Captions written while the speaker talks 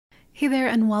Hey there,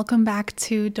 and welcome back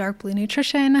to Dark Blue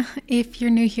Nutrition. If you're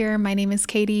new here, my name is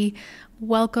Katie.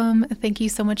 Welcome. Thank you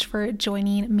so much for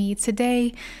joining me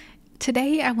today.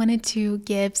 Today, I wanted to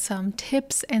give some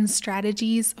tips and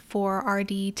strategies for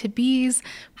RD to Bs,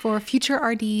 for future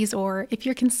RDs, or if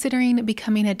you're considering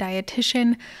becoming a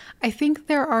dietitian. I think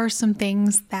there are some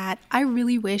things that I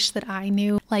really wish that I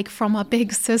knew, like from a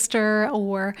big sister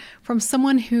or from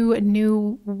someone who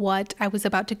knew what I was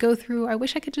about to go through. I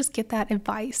wish I could just get that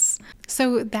advice.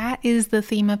 So that is the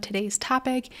theme of today's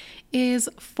topic, is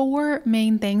 4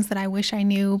 main things that I wish I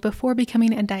knew before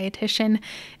becoming a dietitian.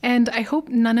 And I hope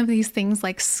none of these things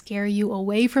like scare you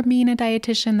away from being a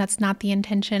dietitian. That's not the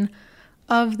intention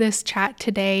of this chat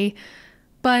today.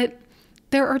 But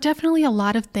there are definitely a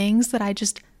lot of things that I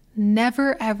just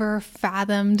never ever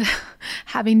fathomed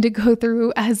having to go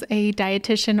through as a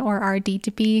dietitian or RD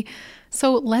to be.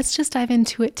 So let's just dive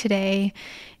into it today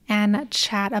and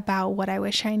chat about what I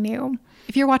wish I knew.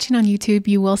 If you're watching on YouTube,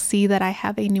 you will see that I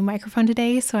have a new microphone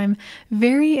today, so I'm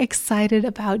very excited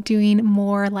about doing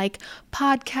more like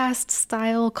podcast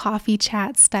style, coffee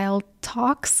chat style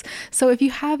talks. So if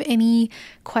you have any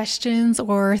questions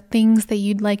or things that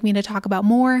you'd like me to talk about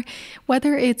more,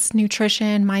 whether it's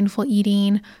nutrition, mindful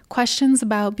eating, questions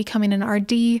about becoming an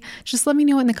RD, just let me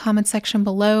know in the comment section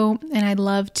below, and I'd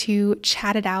love to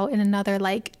chat it out in another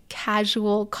like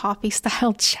casual coffee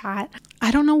style chat. I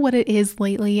don't know what it is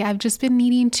lately. I've just been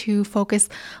needing to focus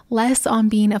less on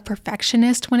being a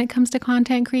perfectionist when it comes to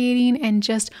content creating and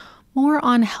just more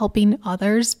on helping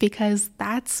others, because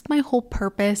that's my whole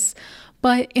purpose.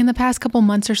 But in the past couple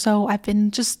months or so, I've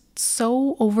been just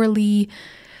so overly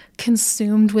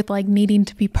consumed with like needing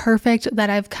to be perfect that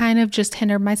I've kind of just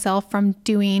hindered myself from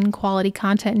doing quality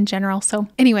content in general. So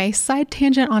anyway, side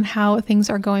tangent on how things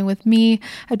are going with me.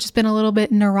 I've just been a little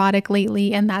bit neurotic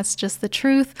lately, and that's just the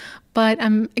truth. But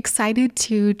I'm excited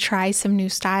to try some new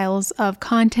styles of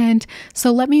content.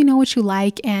 So let me know what you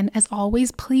like. And as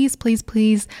always, please, please,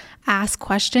 please ask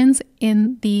questions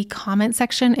in the comment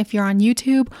section if you're on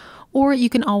YouTube, or you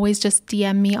can always just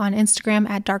DM me on Instagram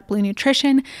at Dark Blue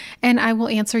Nutrition, and I will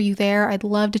answer you there. I'd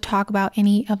love to talk about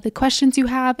any of the questions you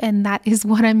have, and that is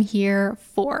what I'm here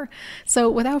for. So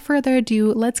without further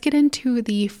ado, let's get into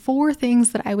the 4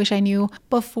 things that I wish I knew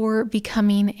before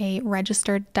becoming a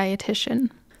registered dietitian.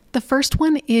 The first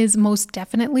one is most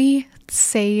definitely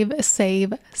save,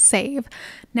 save, save.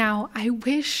 Now, I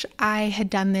wish I had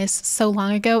done this so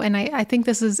long ago, and I think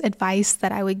this is advice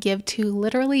that I would give to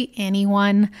literally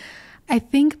anyone. I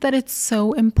think that it's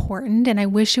so important, and I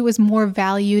wish it was more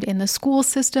valued in the school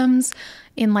systems,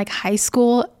 in like high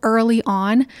school early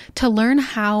on, to learn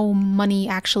how money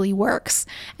actually works,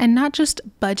 and not just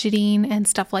budgeting and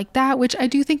stuff like that, which I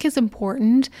do think is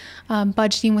important.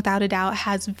 Budgeting without a doubt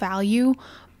has value,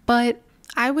 but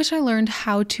I wish I learned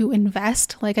how to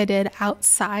invest like I did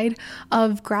outside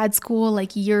of grad school,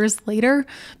 like years later,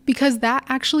 because that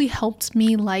actually helped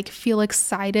me like feel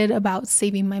excited about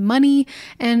saving my money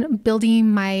and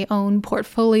building my own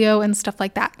portfolio and stuff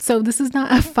like that. So this is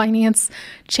not a finance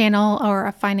channel or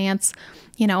a finance,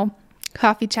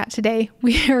 coffee chat today.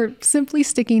 We are simply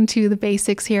sticking to the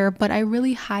basics here, but I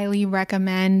really highly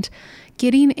recommend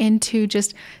getting into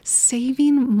just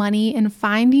saving money and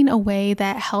finding a way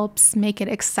that helps make it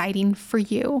exciting for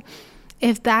you.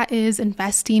 If that is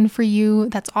investing for you,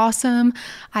 that's awesome.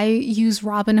 I use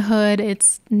Robinhood.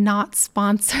 It's not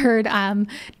sponsored.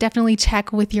 Definitely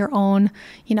check with your own,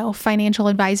 financial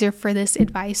advisor for this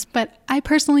advice. But I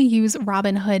personally use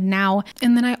Robinhood now.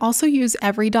 And then I also use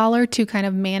EveryDollar to kind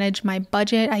of manage my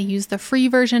budget. I use the free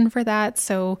version for that.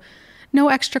 So no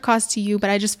extra cost to you, but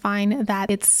I just find that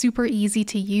it's super easy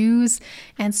to use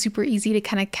and super easy to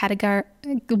kind of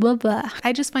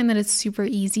I just find that it's super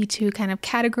easy to kind of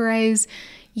categorize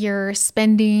your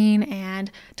spending and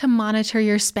to monitor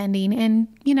your spending and,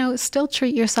 still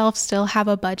treat yourself, still have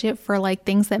a budget for like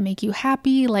things that make you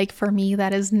happy. Like for me,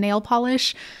 that is nail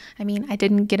polish. I mean, I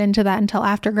didn't get into that until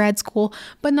after grad school,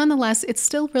 but nonetheless, it's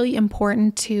still really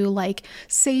important to like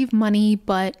save money,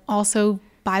 but also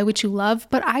buy what you love.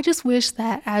 But I just wish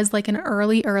that as like an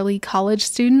early college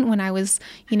student, when I was,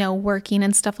 working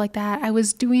and stuff like that, I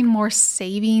was doing more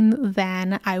saving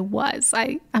than I was.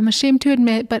 I'm ashamed to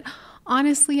admit, but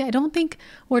honestly, I don't think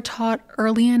we're taught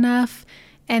early enough.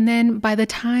 And then by the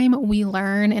time we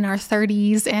learn in our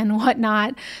 30s and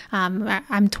whatnot,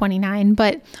 I'm 29,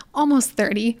 but almost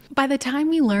 30. By the time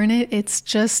we learn it, it's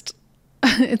just,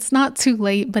 it's not too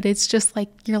late, but it's just like,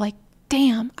 you're like,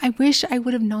 damn, I wish I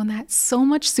would have known that so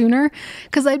much sooner,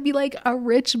 because I'd be like a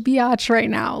rich biatch right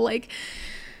now. Like,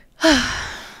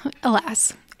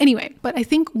 alas. Anyway, but I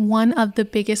think one of the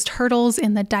biggest hurdles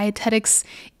in the dietetics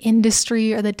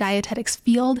industry or the dietetics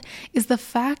field is the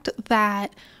fact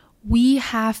that we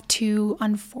have to,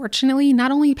 unfortunately,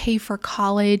 not only pay for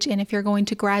college, and if you're going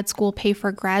to grad school, pay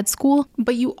for grad school,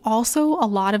 but you also, a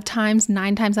lot of times,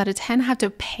 9 times out of 10, have to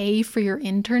pay for your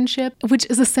internship, which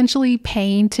is essentially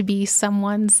paying to be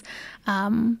someone's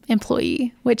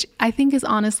employee, which I think is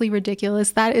honestly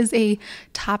ridiculous. That is a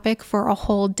topic for a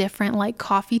whole different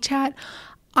coffee chat.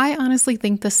 I honestly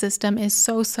think the system is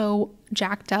so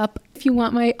jacked up, if you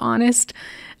want my honest,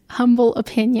 humble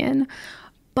opinion.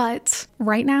 But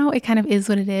right now it kind of is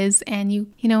what it is. And you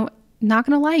know, not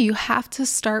gonna lie, you have to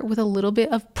start with a little bit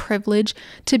of privilege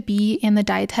to be in the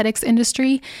dietetics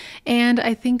industry. And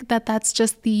I think that that's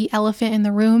just the elephant in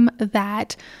the room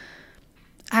that,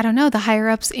 I don't know, the higher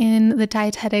ups in the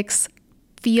dietetics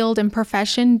field and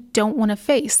profession don't want to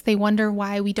face. They wonder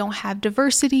why we don't have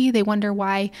diversity. They wonder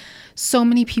why so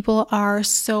many people are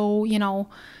so,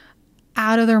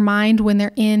 out of their mind when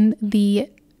they're in the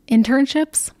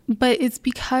internships, but it's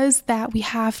because that we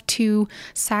have to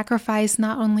sacrifice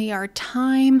not only our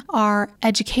time, our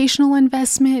educational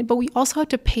investment, but we also have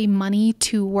to pay money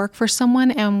to work for someone,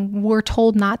 and we're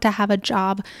told not to have a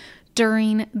job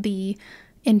during the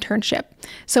internship.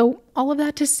 So all of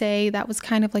that to say, that was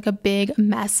kind of like a big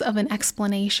mess of an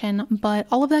explanation, but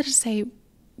all of that to say,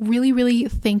 really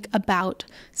think about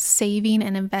saving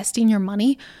and investing your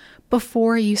money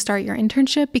before you start your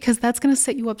internship, because that's going to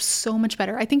set you up so much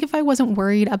better. I think if I wasn't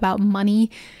worried about money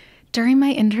during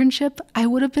my internship, I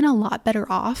would have been a lot better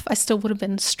off. I still would have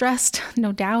been stressed,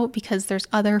 no doubt, because there's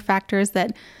other factors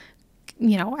that,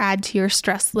 add to your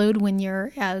stress load when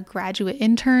you're a graduate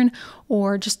intern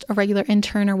or just a regular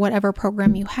intern or whatever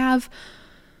program you have.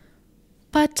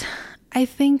 But I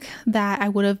think that I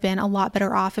would have been a lot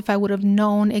better off if I would have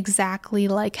known exactly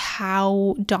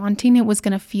how daunting it was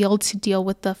going to feel to deal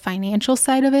with the financial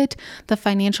side of it, the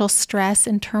financial stress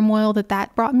and turmoil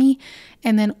that brought me,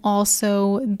 and then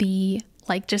also the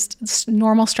just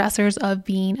normal stressors of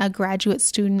being a graduate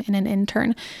student and an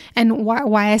intern. And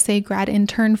why I say grad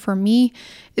intern for me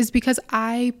is because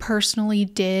I personally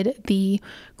did the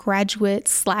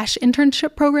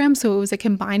graduate/internship program. So it was a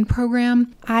combined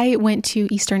program. I went to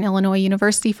Eastern Illinois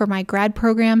University for my grad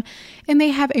program, and they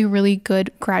have a really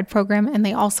good grad program. And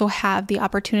they also have the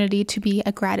opportunity to be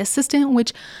a grad assistant,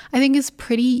 which I think is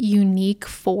pretty unique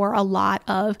for a lot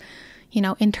of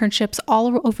internships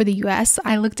all over the US.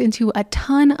 I looked into a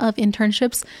ton of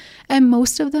internships, and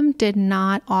most of them did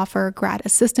not offer grad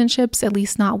assistantships, at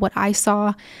least not what I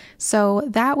saw. So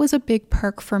that was a big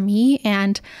perk for me,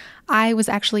 and I was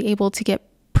actually able to get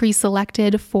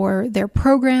pre-selected for their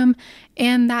program,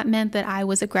 and that meant that I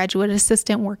was a graduate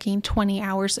assistant working 20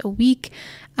 hours a week,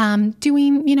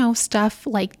 doing, stuff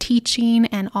like teaching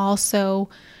and also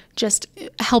just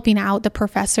helping out the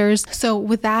professors. So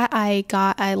with that, I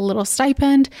got a little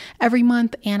stipend every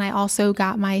month, and I also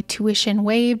got my tuition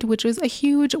waived, which was a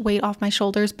huge weight off my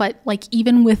shoulders. But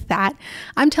even with that,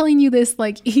 I'm telling you this,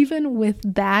 even with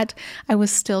that, I was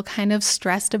still kind of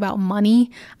stressed about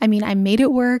money. I mean, I made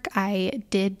it work. I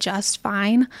did just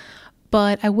fine,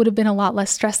 but I would have been a lot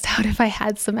less stressed out if I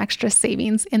had some extra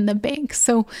savings in the bank.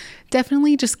 So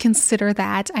definitely just consider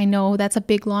that. I know that's a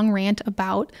big long rant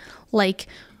about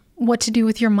what to do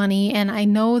with your money. And I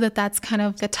know that that's kind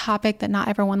of the topic that not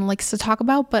everyone likes to talk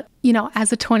about. But,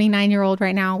 as a 29-year-old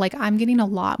right now, I'm getting a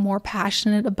lot more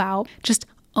passionate about just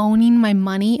owning my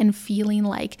money and feeling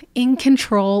in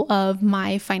control of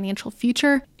my financial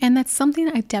future. And that's something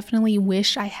I definitely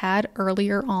wish I had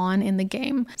earlier on in the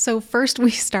game. So first we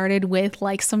started with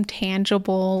some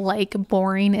tangible,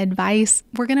 boring advice.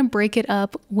 We're going to break it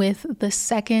up with the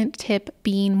second tip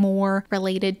being more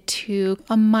related to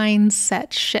a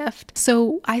mindset shift.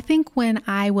 So I think when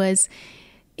I was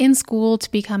in school to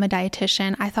become a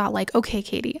dietitian, I thought okay,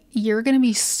 Katie, you're going to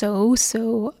be so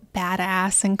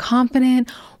badass and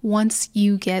confident once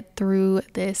you get through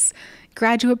this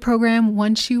graduate program.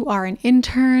 Once you are an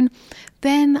intern,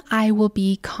 then I will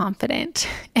be confident.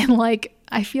 And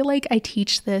I feel like I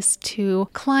teach this to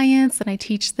clients, and I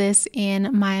teach this in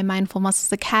my Mindful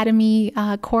Muscles Academy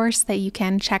course that you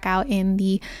can check out in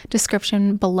the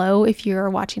description below if you're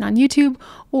watching on YouTube,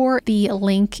 or the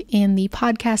link in the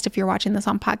podcast if you're watching this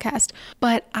on podcast.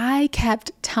 But I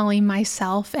kept telling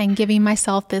myself and giving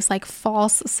myself this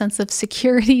false sense of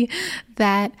security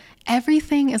that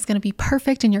everything is going to be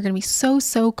perfect and you're going to be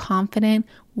so confident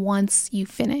once you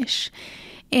finish.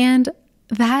 And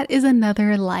that is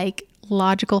another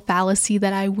logical fallacy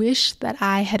that I wish that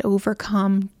I had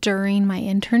overcome during my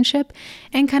internship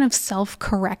and kind of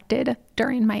self-corrected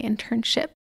during my internship.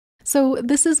 So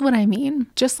this is what I mean.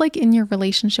 Just like in your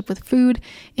relationship with food,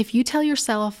 if you tell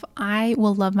yourself, I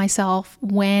will love myself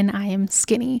when I am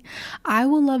skinny, I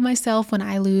will love myself when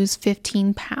I lose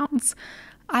 15 pounds,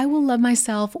 I will love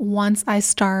myself once I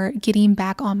start getting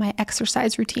back on my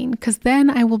exercise routine, because then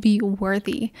I will be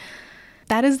worthy.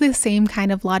 That is the same kind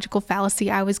of logical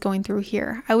fallacy I was going through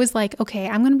here. I was like, okay,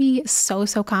 I'm going to be so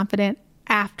confident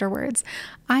afterwards.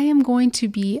 I am going to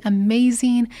be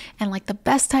amazing and like the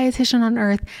best dietitian on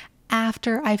earth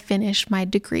after I finish my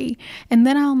degree. And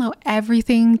then I'll know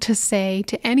everything to say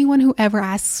to anyone who ever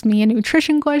asks me a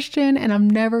nutrition question, and I'm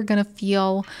never going to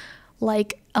feel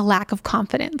like a lack of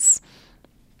confidence.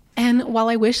 And while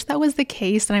I wish that was the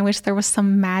case, and I wish there was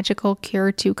some magical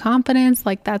cure to confidence,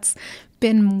 like that's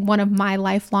been one of my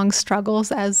lifelong struggles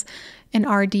as an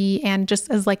RD and just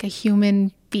as like a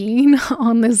human being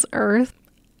on this earth,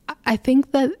 I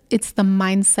think that it's the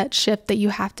mindset shift that you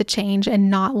have to change and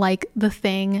not like the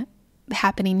thing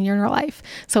happening in your life.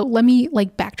 So let me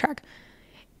like backtrack.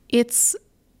 It's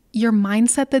your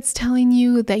mindset that's telling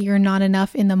you that you're not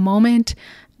enough in the moment,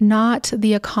 not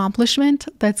the accomplishment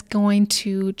that's going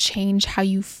to change how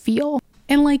you feel.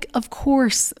 And like, of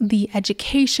course, the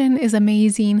education is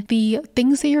amazing. The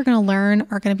things that you're going to learn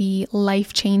are going to be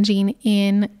life-changing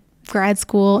in grad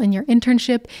school, in your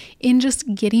internship, in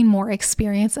just getting more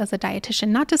experience as a dietitian.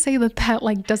 Not to say that that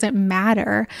like doesn't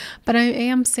matter, but I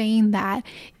am saying that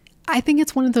I think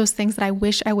it's one of those things that I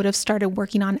wish I would have started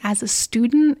working on as a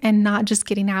student and not just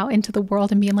getting out into the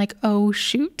world and being like, oh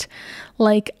shoot,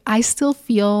 like I still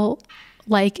feel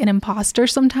like an imposter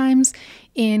sometimes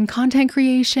in content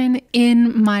creation,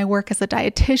 in my work as a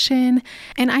dietitian.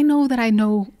 And I know that I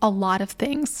know a lot of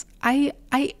things. I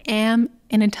am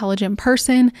an intelligent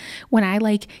person. When I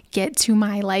like get to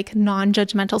my like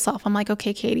non-judgmental self, I'm like,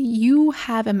 okay, Katie, you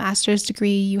have a master's degree,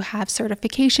 you have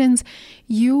certifications,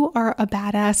 you are a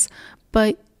badass,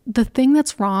 but the thing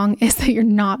that's wrong is that you're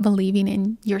not believing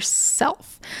in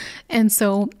yourself. And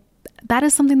so that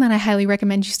is something that I highly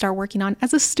recommend you start working on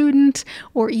as a student,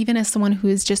 or even as someone who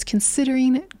is just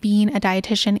considering being a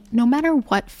dietitian. No matter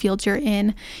what field you're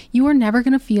in, you are never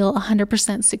going to feel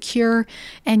 100% secure,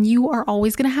 and you are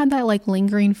always going to have that like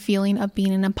lingering feeling of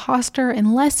being an imposter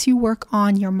unless you work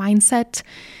on your mindset.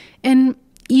 And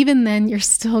even then, you're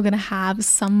still going to have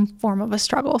some form of a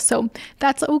struggle. So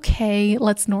that's okay.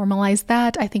 Let's normalize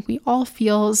that. I think we all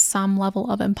feel some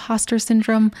level of imposter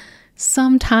syndrome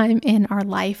sometime in our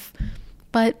life,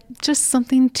 but just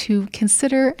something to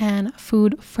consider and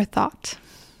food for thought.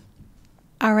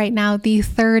 All right, now the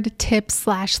third tip /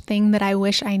 thing that I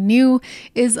wish I knew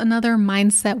is another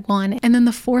mindset one. And then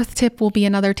the fourth tip will be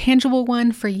another tangible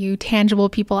one for you tangible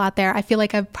people out there. I feel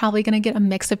like I'm probably going to get a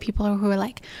mix of people who are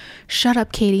like, shut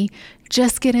up, Katie.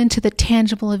 Just get into the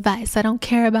tangible advice. I don't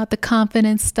care about the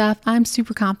confidence stuff. I'm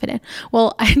super confident.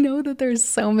 Well, I know that there's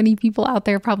so many people out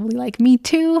there probably like me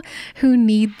too, who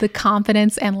need the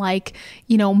confidence and like,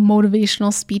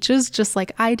 motivational speeches just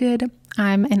like I did.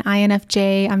 I'm an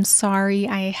INFJ. I'm sorry.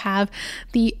 I have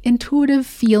the intuitive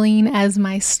feeling as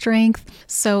my strength,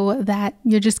 so that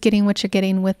you're just getting what you're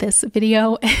getting with this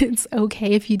video. It's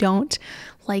okay if you don't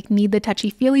like need the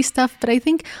touchy-feely stuff, but I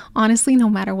think honestly, no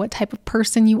matter what type of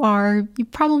person you are, you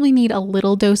probably need a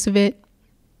little dose of it,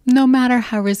 no matter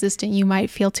how resistant you might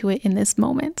feel to it in this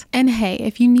moment. And hey,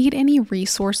 if you need any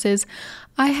resources,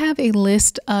 I have a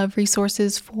list of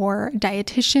resources for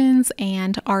dietitians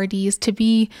and RDs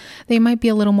they might be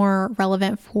a little more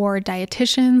relevant for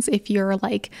dietitians if you're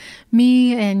like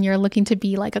me and you're looking to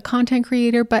be like a content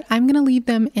creator, but I'm going to leave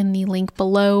them in the link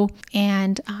below,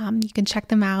 and you can check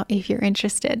them out if you're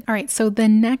interested. All right, so the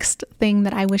next thing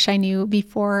that I wish I knew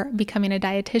before becoming a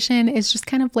dietitian is just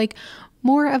kind of like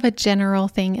more of a general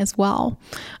thing as well.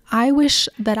 I wish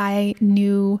that I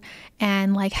knew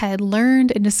and like had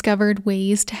learned and discovered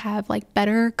ways to have like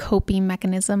better coping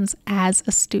mechanisms as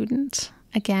a student.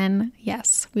 Again,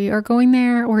 yes, we are going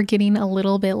there. We're getting a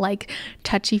little bit like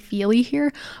touchy-feely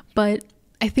here, but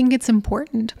I think it's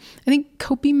important. I think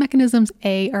coping mechanisms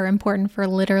are important for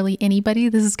literally anybody.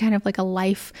 This is kind of like a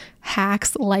life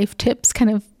hacks, life tips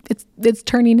kind of, it's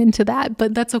turning into that,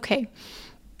 but that's okay.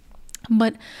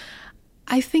 But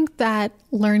I think that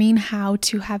learning how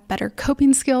to have better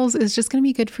coping skills is just going to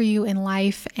be good for you in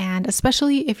life. And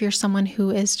especially if you're someone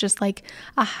who is just like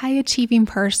a high achieving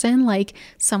person, like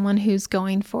someone who's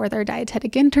going for their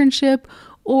dietetic internship,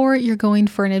 or you're going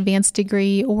for an advanced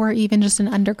degree, or even just an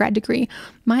undergrad degree.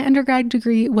 My undergrad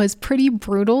degree was pretty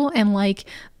brutal and like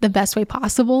the best way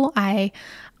possible. I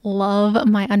love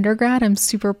my undergrad. I'm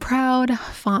super proud,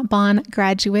 Fontbonne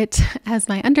graduate as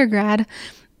my undergrad.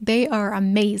 They are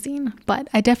amazing, but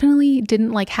I definitely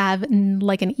didn't have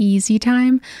an easy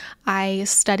time. I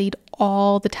studied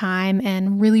all the time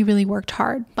and really, really worked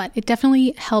hard, but it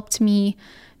definitely helped me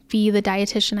be the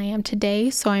dietitian I am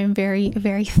today. So I'm very,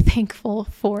 very thankful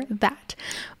for that.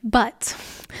 But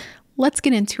let's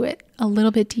get into it a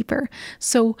little bit deeper.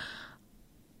 So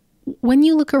when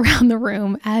you look around the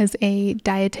room as a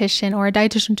dietitian, or a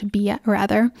dietitian to be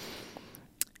rather,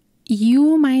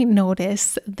 you might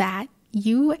notice that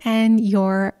you and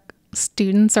your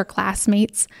students or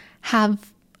classmates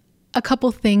have a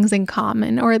couple things in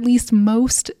common, or at least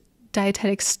most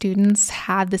dietetic students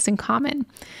have this in common.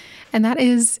 And that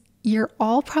is, you're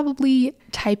all probably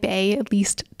type A, at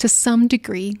least to some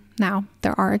degree. Now,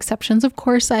 there are exceptions, of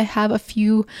course. I have a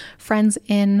few friends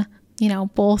in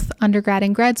both undergrad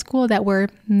and grad school that were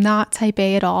not type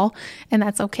A at all, and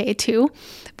that's okay too.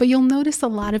 But you'll notice a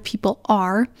lot of people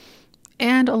are.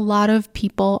 And a lot of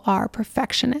people are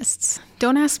perfectionists.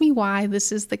 Don't ask me why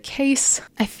this is the case.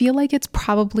 I feel like it's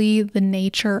probably the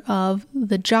nature of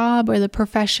the job or the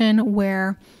profession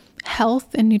where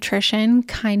health and nutrition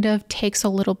kind of takes a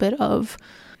little bit of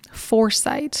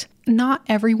foresight. Not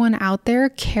everyone out there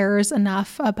cares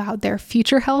enough about their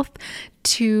future health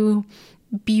to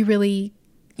be really,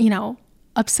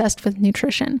 obsessed with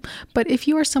nutrition. But if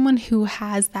you are someone who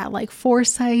has that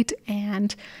foresight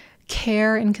and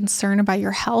care and concern about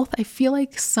your health, I feel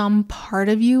like some part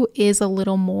of you is a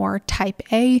little more type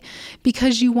A,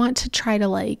 because you want to try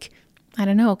to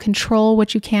control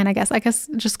what you can, I guess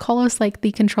just call us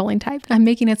the controlling type. I'm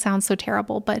making it sound so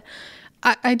terrible, but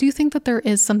I do think that there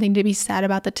is something to be said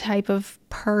about the type of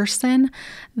person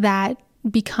that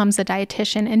becomes a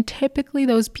dietitian. And typically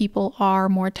those people are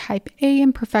more type A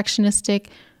and perfectionistic,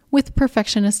 with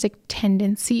perfectionistic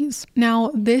tendencies. Now,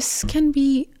 this can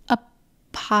be a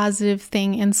positive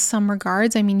thing in some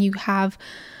regards. I mean, you have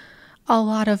a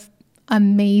lot of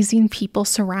amazing people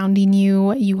surrounding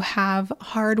you. You have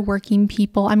hardworking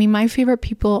people. I mean, my favorite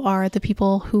people are the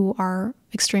people who are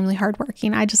extremely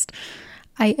hardworking.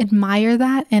 I admire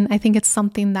that. And I think it's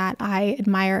something that I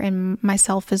admire in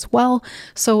myself as well.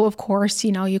 So of course,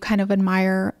 you kind of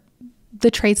admire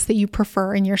the traits that you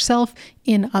prefer in yourself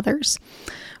in others.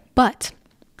 But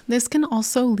this can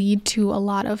also lead to a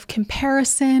lot of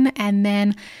comparison, and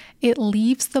then it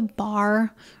leaves the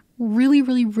bar really,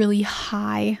 really, really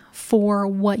high for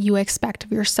what you expect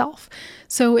of yourself.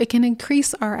 So it can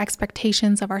increase our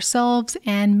expectations of ourselves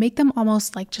and make them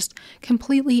almost just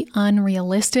completely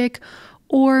unrealistic,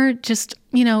 or just,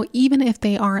 even if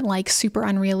they aren't super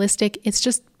unrealistic, it's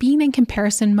just being in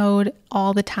comparison mode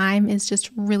all the time is just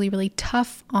really, really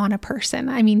tough on a person.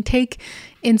 I mean, take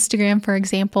Instagram, for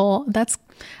example.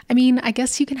 I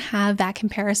guess you can have that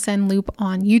comparison loop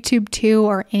on YouTube too,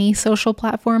 or any social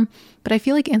platform, but I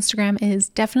feel like Instagram is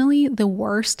definitely the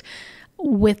worst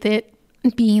with it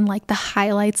being the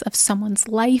highlights of someone's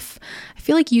life. I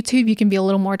feel like YouTube, you can be a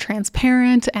little more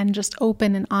transparent and just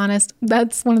open and honest.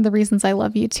 That's one of the reasons I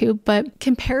love YouTube, but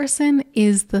comparison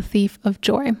is the thief of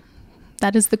joy.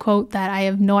 That is the quote that I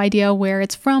have no idea where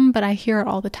it's from, but I hear it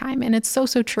all the time, and it's so,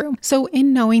 so true. So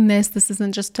in knowing this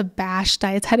isn't just to bash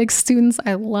dietetics students.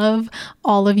 I love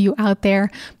all of you out there.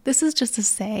 This is just to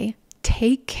say,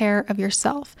 take care of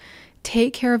yourself.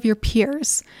 Take care of your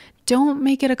peers. Don't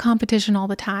make it a competition all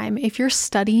the time. If you're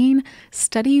studying,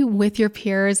 study with your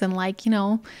peers and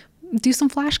do some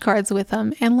flashcards with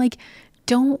them, and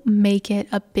don't make it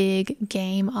a big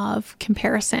game of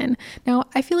comparison. Now,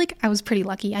 I feel like I was pretty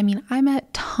lucky. I mean, I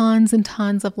met tons and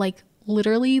tons of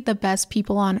literally the best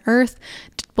people on earth,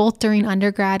 both during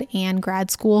undergrad and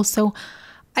grad school. So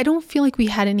I don't feel like we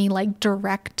had any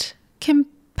direct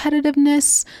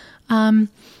competitiveness.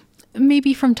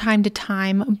 Maybe from time to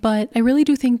time, but I really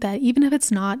do think that even if it's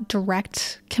not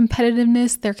direct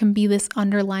competitiveness, there can be this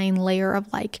underlying layer of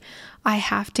I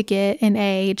have to get an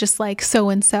A just like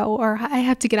so-and-so, or I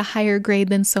have to get a higher grade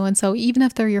than so-and-so, even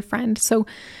if they're your friend. So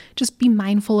just be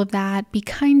mindful of that, be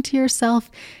kind to yourself.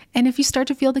 And if you start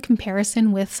to feel the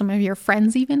comparison with some of your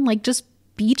friends, even just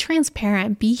be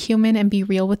transparent, be human, and be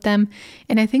real with them.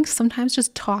 And I think sometimes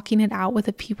just talking it out with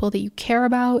the people that you care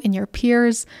about and your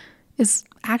peers is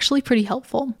actually pretty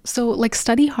helpful. So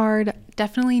study hard,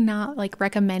 definitely not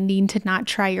recommending to not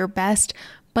try your best,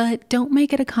 but don't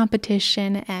make it a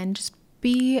competition, and just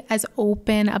be as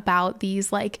open about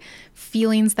these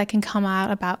feelings that can come out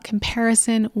about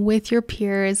comparison with your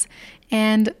peers,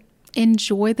 and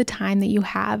enjoy the time that you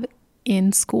have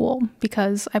in school,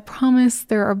 because I promise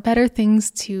there are better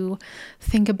things to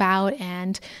think about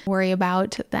and worry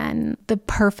about than the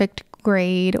perfect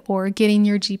grade or getting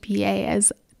your GPA,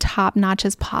 as top notch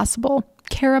as possible.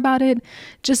 Care about it.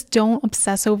 Just don't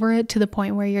obsess over it to the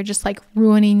point where you're just like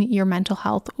ruining your mental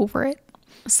health over it.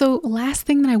 So last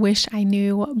thing that I wish I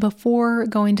knew before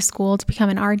going to school to become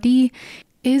an RD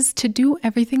is to do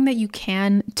everything that you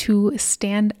can to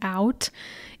stand out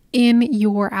in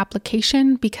your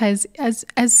application, because as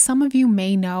some of you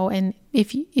may know, and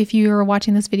if you are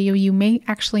watching this video, you may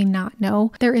actually not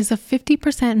know, there is a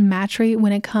 50% match rate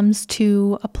when it comes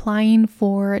to applying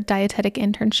for dietetic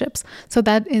internships. So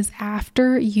that is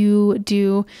after you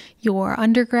do your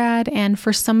undergrad, and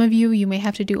for some of you, you may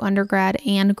have to do undergrad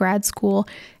and grad school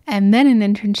and then an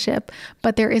internship,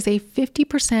 but there is a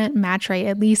 50% match rate,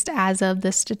 at least as of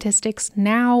the statistics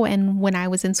now and when I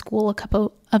was in school a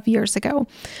couple of years ago.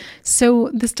 So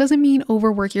this doesn't mean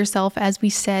overwork yourself, as we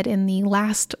said in the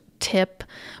last tip,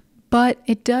 but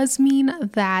it does mean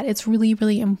that it's really,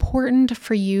 really important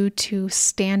for you to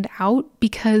stand out,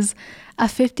 because a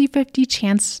 50-50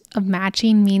 chance of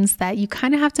matching means that you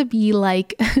kind of have to be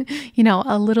like,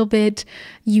 a little bit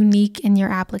unique in your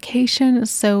application,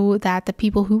 so that the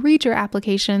people who read your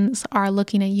applications are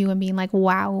looking at you and being like,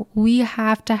 wow, we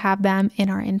have to have them in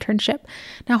our internship.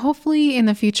 Now, hopefully in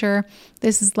the future,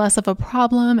 this is less of a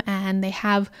problem and they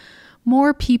have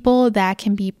more people that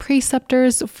can be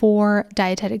preceptors for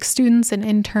dietetic students and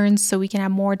interns, so we can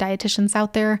have more dietitians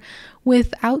out there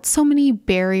without so many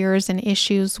barriers and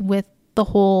issues with the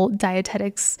whole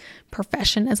dietetics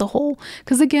profession as a whole.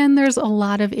 Because again, there's a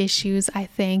lot of issues, I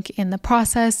think, in the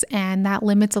process, and that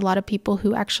limits a lot of people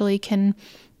who actually can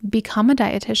become a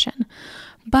dietitian.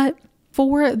 But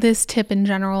for this tip in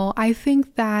general, I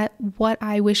think that what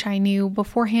I wish I knew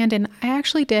beforehand, and I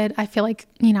actually did, I feel like,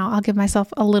 I'll give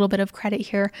myself a little bit of credit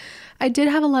here. I did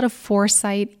have a lot of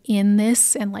foresight in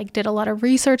this and did a lot of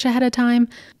research ahead of time.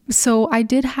 So I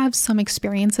did have some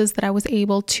experiences that I was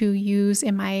able to use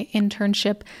in my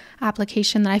internship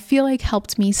application that I feel like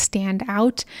helped me stand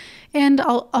out. And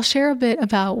I'll share a bit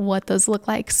about what those look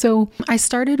like. So I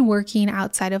started working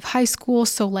outside of high school.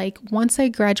 So once I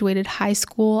graduated high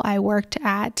school, I worked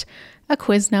at a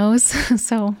Quiznos.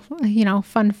 So,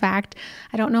 fun fact,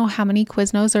 I don't know how many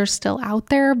Quiznos are still out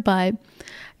there, but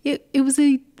it was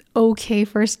a okay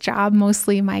first job.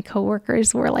 Mostly my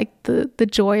coworkers were like the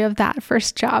joy of that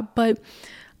first job, but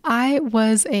I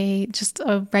was just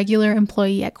a regular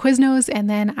employee at Quiznos, and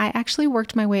then I actually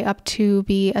worked my way up to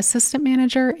be assistant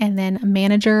manager and then a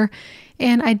manager,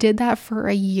 and I did that for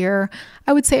a year.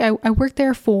 I would say I worked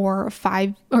there for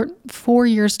 4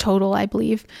 years total, I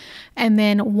believe, and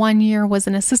then 1 year was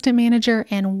an assistant manager,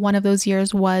 and one of those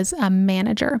years was a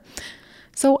manager.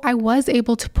 So I was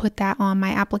able to put that on my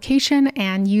application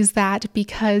and use that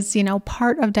because,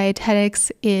 part of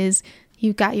dietetics is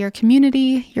you've got your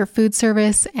community, your food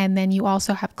service, and then you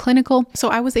also have clinical. So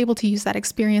I was able to use that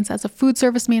experience as a food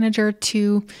service manager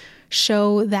to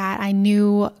show that I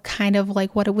knew kind of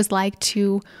what it was like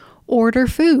to order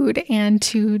food and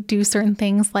to do certain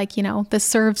things like, the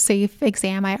Serve Safe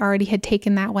exam. I already had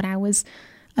taken that when I was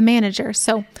a manager.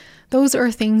 So those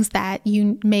are things that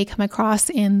you may come across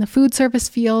in the food service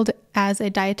field as a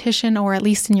dietitian, or at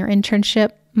least in your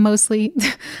internship, mostly.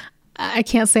 I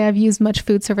can't say I've used much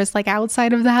food service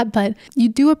outside of that, but you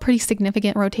do a pretty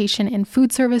significant rotation in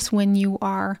food service when you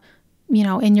are,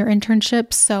 in your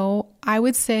internship. So I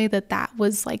would say that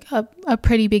was a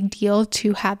pretty big deal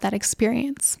to have that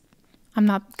experience. I'm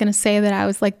not going to say that I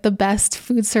was the best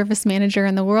food service manager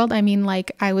in the world. I mean,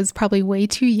 I was probably way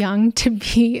too young to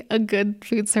be a good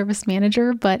food service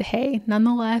manager, but hey,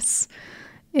 nonetheless,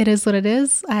 it is what it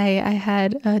is. I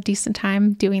had a decent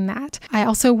time doing that. I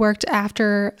also worked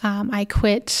after I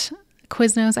quit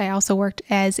Quiznos. I also worked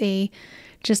as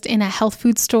just in a health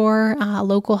food store, a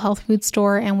local health food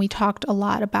store. And we talked a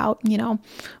lot about,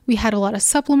 we had a lot of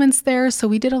supplements there. So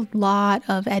we did a lot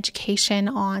of education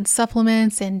on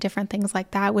supplements and different things like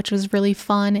that, which was really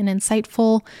fun and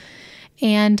insightful.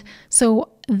 And so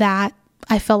that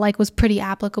I felt was pretty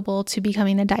applicable to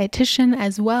becoming a dietitian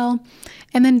as well.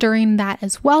 And then during that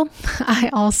as well,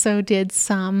 I also did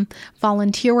some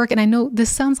volunteer work. And I know this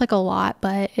sounds like a lot,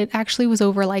 but it actually was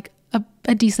over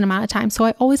a decent amount of time. So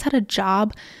I always had a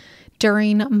job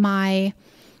during my,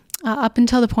 up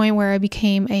until the point where I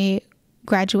became a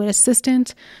graduate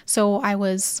assistant. So I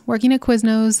was working at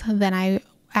Quiznos, then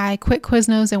I quit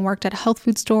Quiznos and worked at a health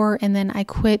food store. And then I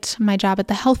quit my job at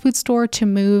the health food store to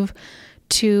move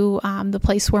to the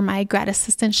place where my grad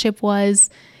assistantship was.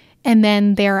 And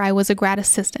then there I was a grad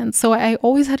assistant. So I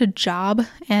always had a job,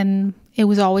 and it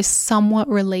was always somewhat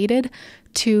related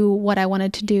to what I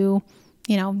wanted to do,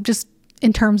 just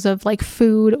in terms of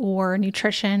food or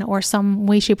nutrition or some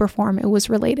way, shape, or form, it was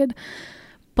related.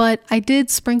 But I did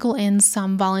sprinkle in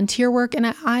some volunteer work,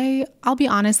 and I'll be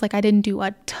honest, like I didn't do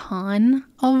a ton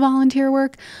of volunteer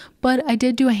work, but I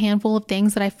did do a handful of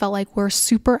things that I felt like were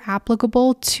super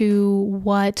applicable to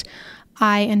what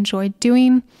I enjoyed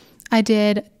doing. I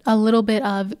did a little bit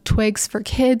of Twigs for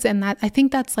Kids, and that I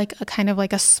think that's like a kind of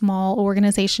like a small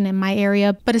organization in my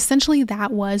area, but essentially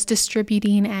that was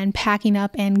distributing and packing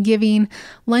up and giving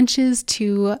lunches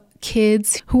to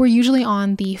kids who were usually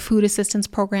on the food assistance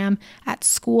program at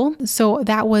school. So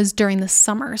that was during the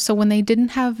summer. So when they didn't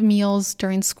have meals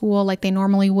during school like they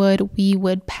normally would, we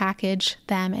would package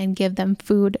them and give them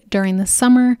food during the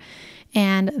summer.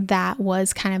 And that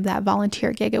was kind of that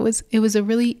volunteer gig. It was a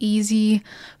really easy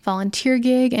volunteer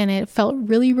gig, and it felt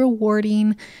really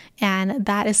rewarding. And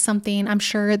that is something, I'm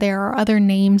sure there are other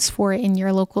names for it in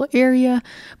your local area,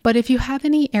 but if you have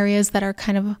any areas that are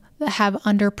kind of have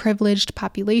underprivileged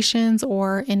populations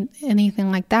or in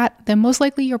anything like that, then most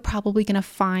likely you're probably going to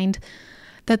find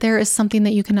that there is something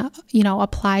that you can,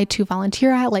 apply to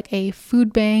volunteer at, like a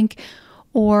food bank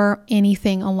or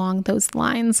anything along those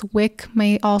lines. WIC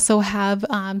may also have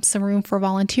some room for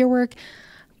volunteer work,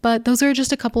 but those are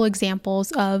just a couple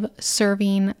examples of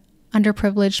serving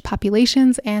underprivileged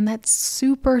populations, and that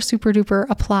super, super duper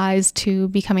applies to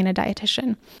becoming a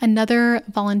dietitian. Another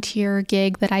volunteer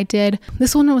gig that I did,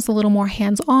 this one was a little more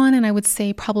hands-on, and I would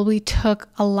say probably took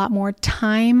a lot more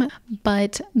time,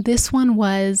 but this one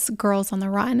was Girls on the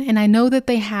Run. And I know that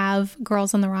they have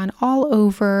Girls on the Run all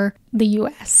over the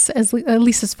US, at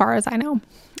least as far as I know.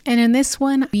 And in this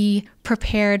one, we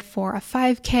prepared for a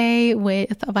 5K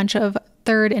with a bunch of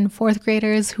 3rd and 4th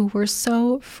graders who were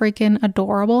so freaking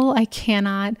adorable. I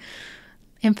cannot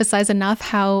emphasize enough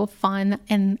how fun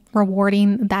and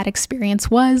rewarding that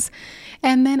experience was.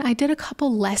 And then I did a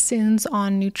couple lessons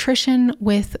on nutrition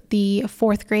with the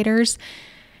 4th graders.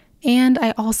 And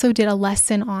I also did a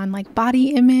lesson on like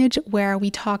body image, where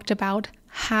we talked about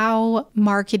how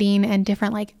marketing and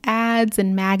different like ads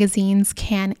and magazines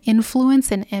can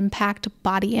influence and impact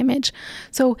body image.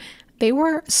 So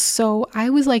I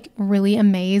was like really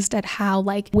amazed at how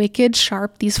like wicked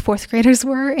sharp these 4th graders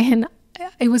were. And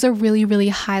it was a really, really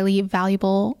highly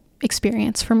valuable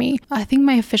experience for me. I think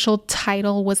my official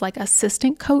title was like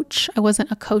assistant coach. I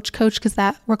wasn't a coach because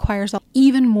that requires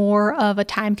even more of a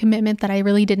time commitment that I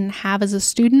really didn't have as a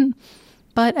student.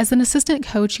 But as an assistant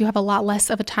coach, you have a lot less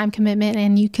of a time commitment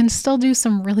and you can still do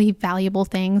some really valuable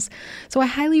things. So I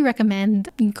highly recommend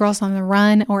Girls on the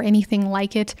Run or anything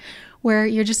like it, where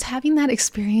you're just having that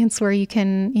experience where you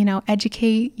can,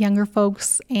 educate younger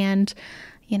folks. And,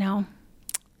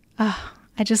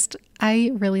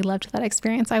 I really loved that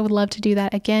experience. I would love to do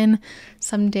that again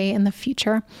someday in the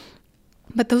future.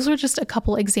 But those are just a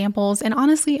couple examples. And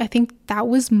honestly, I think that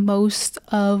was most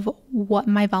of what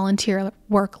my volunteer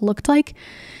work looked like.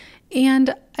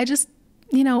 And I just,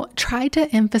 tried to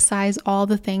emphasize all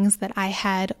the things that I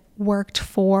had worked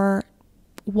for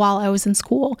while I was in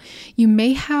school. You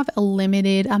may have a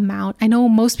limited amount. I know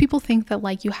most people think that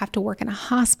like you have to work in a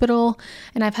hospital,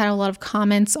 and I've had a lot of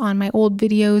comments on my old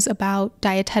videos about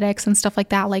dietetics and stuff like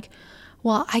that. Like,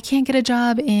 well, I can't get a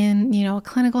job in, a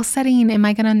clinical setting. Am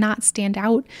I going to not stand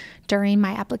out during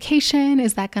my application?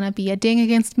 Is that going to be a ding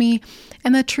against me?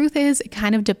 And the truth is, it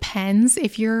kind of depends.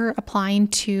 If you're applying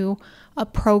to a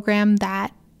program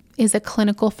that is a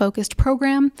clinical focused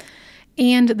program,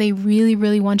 and they really,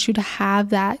 really want you to have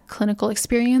that clinical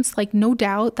experience, like no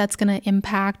doubt that's going to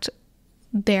impact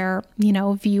their,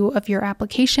 view of your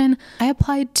application. I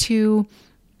applied to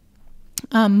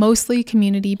mostly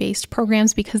community-based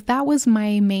programs because that was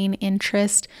my main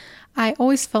interest. I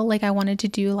always felt like I wanted to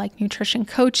do like nutrition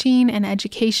coaching and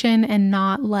education and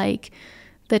not like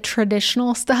the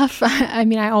traditional stuff.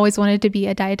 I always wanted to be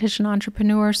a dietitian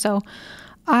entrepreneur, so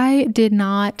I did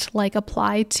not like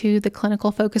apply to the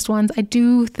clinical focused ones. I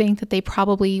do think that they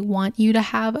probably want you to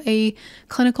have a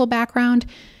clinical background.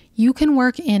 You can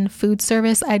work in food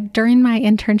service. During my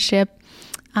internship,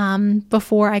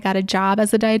 before I got a job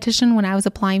as a dietitian, when I was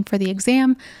applying for the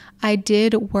exam, I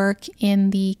did work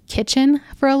in the kitchen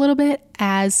for a little bit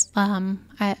as,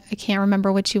 I can't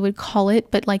remember what you would call it,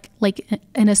 but like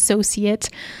an associate.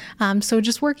 So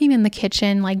just working in the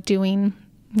kitchen, like doing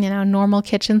normal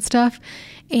kitchen stuff.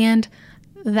 And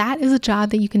that is a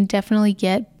job that you can definitely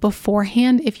get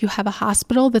beforehand if you have a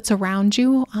hospital that's around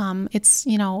you. It's,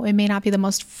 it may not be the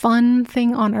most fun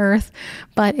thing on earth,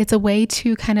 but it's a way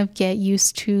to kind of get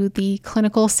used to the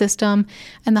clinical system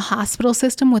and the hospital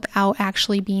system without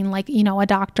actually being like, a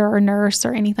doctor or nurse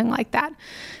or anything like that.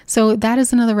 So that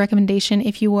is another recommendation.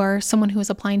 If you are someone who is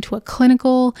applying to a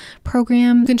clinical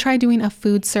program, you can try doing a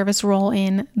food service role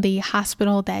in the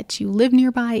hospital that you live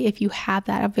nearby if you have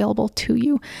that available to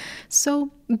you. So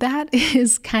that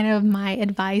is kind of my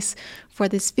advice for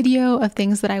this video of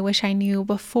things that I wish I knew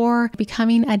before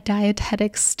becoming a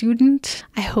dietetics student.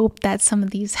 I hope that some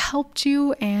of these helped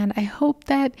you, and I hope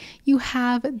that you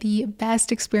have the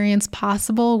best experience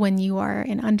possible when you are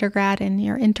in undergrad and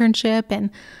your internship and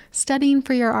studying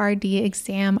for your RD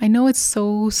exam. I know it's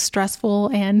so stressful,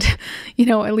 and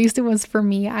at least it was for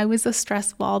me. I was a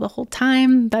stress ball the whole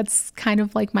time. That's kind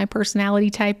of like my personality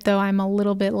type, though I'm a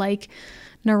little bit like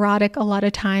neurotic a lot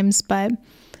of times, but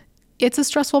it's a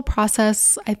stressful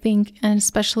process, I think, and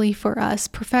especially for us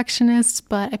perfectionists,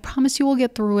 but I promise you will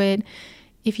get through it.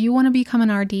 If you want to become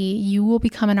an RD, you will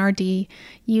become an RD.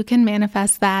 You can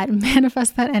manifest that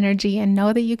energy and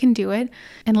know that you can do it.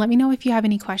 And let me know if you have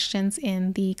any questions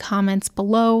in the comments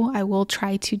below. I will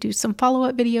try to do some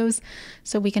follow-up videos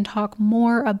so we can talk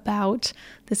more about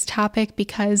this topic,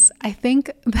 because I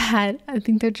think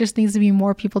there just needs to be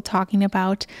more people talking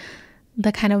about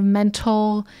the kind of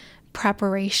mental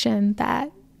preparation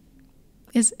that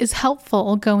is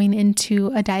helpful going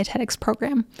into a dietetics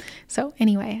program. So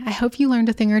anyway, I hope you learned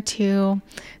a thing or two.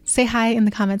 Say hi in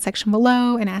the comment section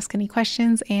below and ask any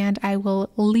questions, and I will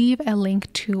leave a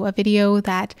link to a video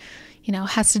that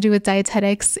has to do with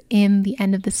dietetics in the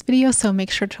end of this video, so make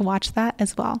sure to watch that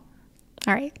as well.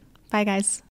 All right, bye guys.